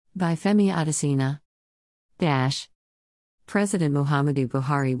By Femi Adesina. President Muhammadu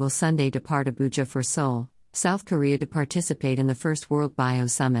Buhari will Sunday depart Abuja for Seoul, South Korea to participate in the First World Bio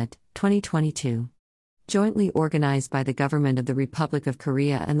Summit, 2022. Jointly organized by the Government of the Republic of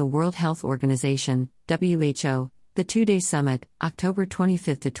Korea and the World Health Organization, WHO, the two-day summit, October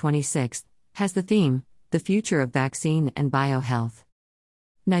 25 to 26, has the theme, The Future of Vaccine and Biohealth.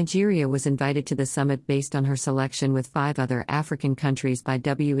 Nigeria was invited to the summit based on her selection with 5 other African countries by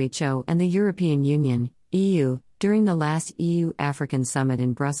WHO and the European Union, EU, during the last EU-African summit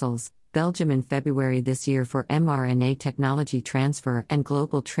in Brussels, Belgium in February this year for mRNA technology transfer and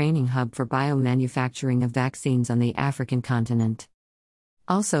global training hub for biomanufacturing of vaccines on the African continent.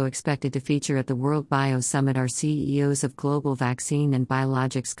 Also expected to feature at the World Bio Summit are CEOs of global vaccine and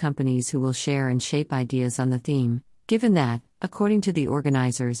biologics companies who will share and shape ideas on the theme, given that, according to the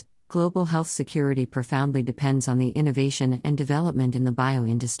organizers, global health security profoundly depends on the innovation and development in the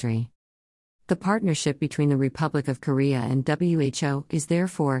bioindustry. The partnership between the Republic of Korea and WHO is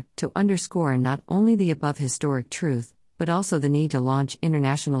therefore to underscore not only the above historic truth, but also the need to launch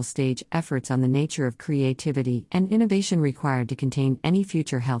international stage efforts on the nature of creativity and innovation required to contain any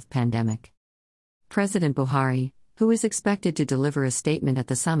future health pandemic. President Buhari, who is expected to deliver a statement at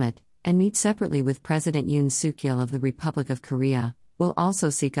the summit, and meet separately with President Yoon Suk-yeol of the Republic of Korea, will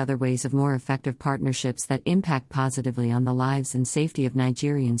also seek other ways of more effective partnerships that impact positively on the lives and safety of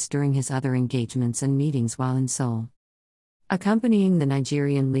Nigerians during his other engagements and meetings while in Seoul. Accompanying the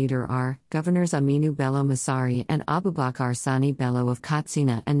Nigerian leader are Governors Aminu Bello Masari and Abubakar Sani Bello of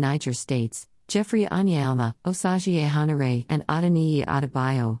Katsina and Niger States, Jeffrey Anyalma, Osagie Ehanire, and Adeniyi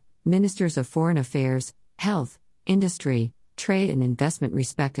Adebayo, Ministers of Foreign Affairs, Health, Industry, Trade and Investment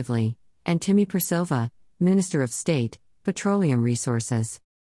respectively, and Timmy Persilva, Minister of State, Petroleum Resources.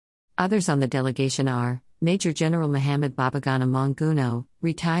 Others on the delegation are Major General Mohammed Babagana Monguno,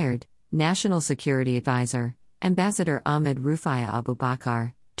 retired, National Security Advisor, Ambassador Ahmed Rufai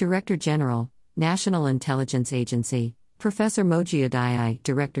Abubakar, Director General, National Intelligence Agency, Professor Moji Adayai,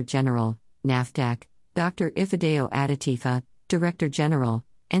 Director General, NAFDAC, Dr. Ifedayo Adetifa, Director General,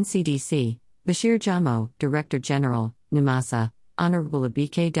 NCDC, Bashir Jamo, Director General, NIMASA, Honorable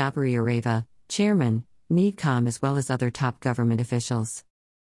Abike Dabiri Areva, Chairman, NEEDCOM, as well as other top government officials.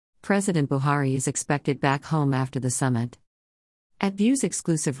 President Buhari is expected back home after the summit. At Views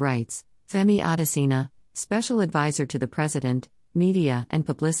Exclusive Rights, Femi Adesina, Special Advisor to the President, Media and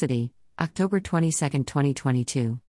Publicity, October 22, 2022.